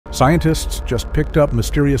Scientists just picked up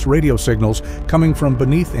mysterious radio signals coming from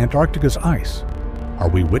beneath Antarctica's ice. Are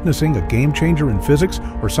we witnessing a game changer in physics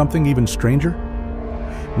or something even stranger?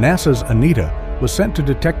 NASA's Anita was sent to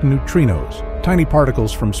detect neutrinos, tiny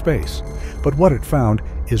particles from space, but what it found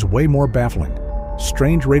is way more baffling: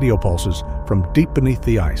 strange radio pulses from deep beneath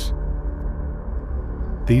the ice.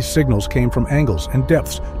 These signals came from angles and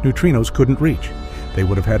depths neutrinos couldn't reach. They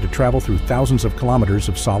would have had to travel through thousands of kilometers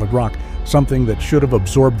of solid rock, something that should have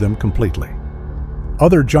absorbed them completely.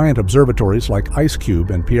 Other giant observatories like IceCube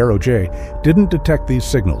and Pierre Auger didn't detect these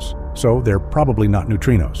signals, so they're probably not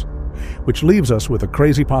neutrinos. Which leaves us with a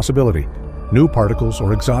crazy possibility: new particles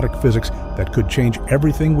or exotic physics that could change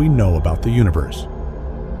everything we know about the universe.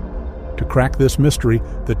 To crack this mystery,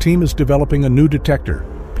 the team is developing a new detector,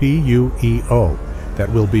 PUEO,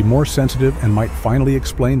 that will be more sensitive and might finally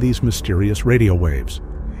explain these mysterious radio waves.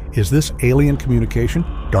 Is this alien communication,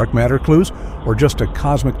 dark matter clues, or just a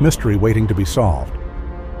cosmic mystery waiting to be solved?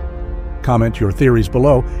 Comment your theories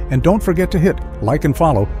below, and don't forget to hit like and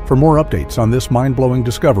follow for more updates on this mind-blowing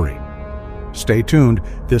discovery. Stay tuned,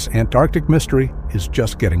 this Antarctic mystery is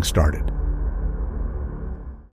just getting started.